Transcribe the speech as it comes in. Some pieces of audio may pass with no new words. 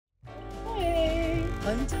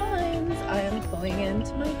Fun times. I am pulling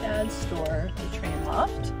into my dad's store, the Train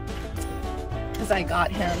Loft, because I got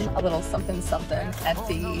him a little something something at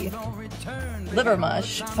the Liver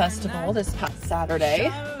Mush Festival this past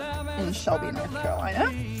Saturday in Shelby, North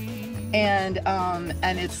Carolina. And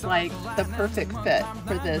it's like the perfect fit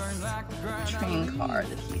for this train car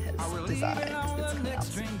that he has designed. It's coming out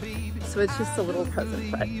soon. So it's just a little present,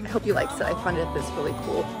 but I hope he likes it. I found it at this really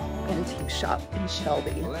cool antique shop in Shelby.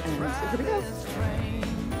 And so here we go.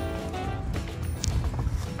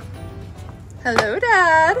 Hello,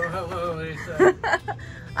 Dad. Oh, hello, Lisa.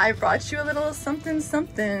 I brought you a little something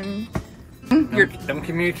something. I'm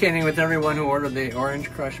communicating with everyone who ordered the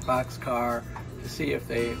Orange Crush boxcar to see if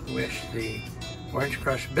they wish the Orange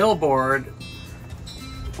Crush billboard,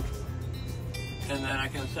 and then I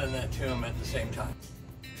can send that to them at the same time.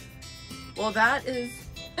 Well, that is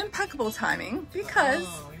impeccable timing because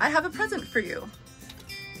I have a present for you.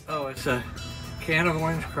 Oh, it's a can of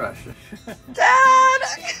Orange Crush. Dad!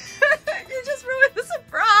 You just ruined the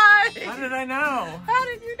surprise! How did I know? How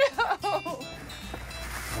did you know?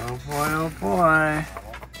 Oh boy, oh boy.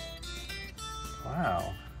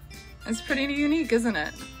 Wow. It's pretty unique, isn't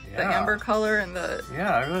it? Yeah. The amber color and the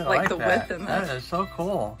I really like the that. width and that is so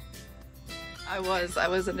cool. I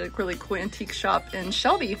was in a really cool antique shop in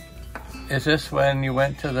Shelby. Is this when you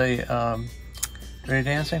went to the Dirty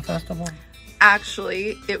Dancing Festival?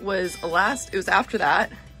 Actually, it was after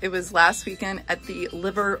that. It was last weekend at the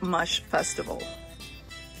Liver Mush Festival.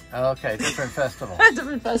 Okay, different festival.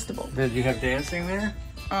 Different festival. Did you have dancing there?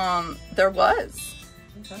 There was.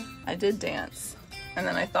 Okay. I did dance. And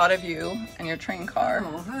then I thought of you and your train car.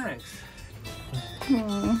 Oh, thanks.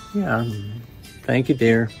 Yeah. Thank you,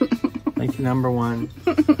 dear. Thank you, number one.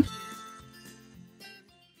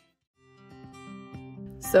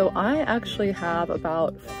 So I actually have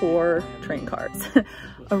about 4 train cars.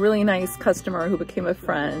 A really nice customer who became a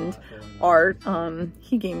friend, Art,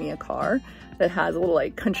 he gave me a car that has a little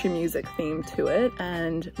like country music theme to it.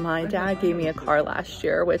 And my dad gave me a car last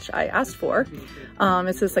year, which I asked for.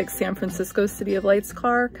 It's this like San Francisco City of Lights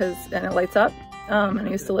car and it lights up. And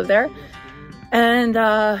I used to live there. And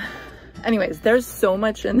anyways, there's so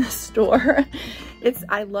much in this store.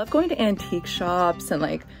 I love going to antique shops and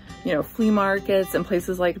like, you know, flea markets and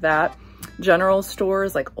places like that, general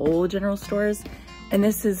stores, like old general stores. And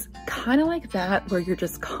this is kind of like that, where you're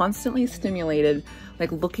just constantly stimulated,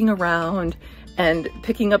 like looking around and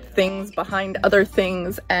picking up things behind other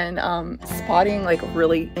things and spotting like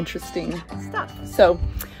really interesting stuff. So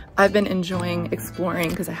I've been enjoying exploring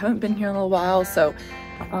because I haven't been here in a little while. So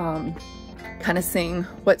kind of seeing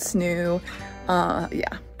what's new.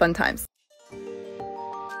 Yeah, fun times.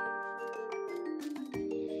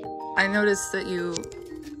 I noticed that you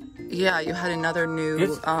had another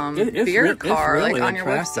new beer car really like on your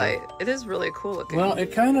website. It is really cool looking. Well,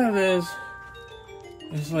 it kind of is.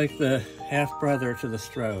 It's like the half brother to the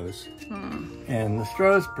Strohs. And the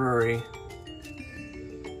Strohs Brewery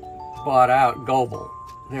bought out Goebel.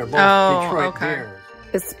 They're both Detroit beers.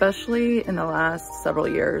 Especially in the last several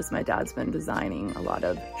years, my dad's been designing a lot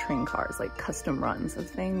of train cars, like custom runs of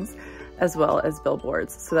things, as well as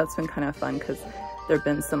billboards. So that's been kind of fun because there have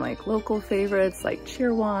been some like local favorites like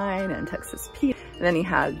Cheerwine and Texas Pete. And then he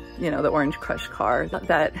had, you know, the Orange Crush car.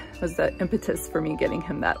 That was the impetus for me getting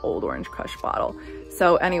him that old Orange Crush bottle.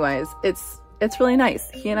 So anyways, it's really nice.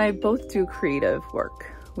 He and I both do creative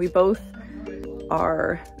work. We both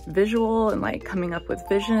are visual and like coming up with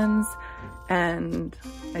visions, and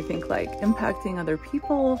I think like impacting other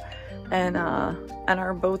people, and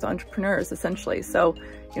are both entrepreneurs essentially. So,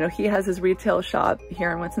 you know, he has his retail shop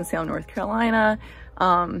here in Winston-Salem, North Carolina.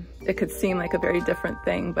 It could seem like a very different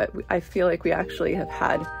thing, but I feel like we actually have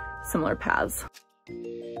had similar paths.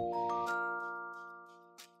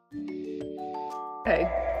 Okay,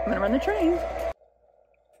 I'm gonna run the train.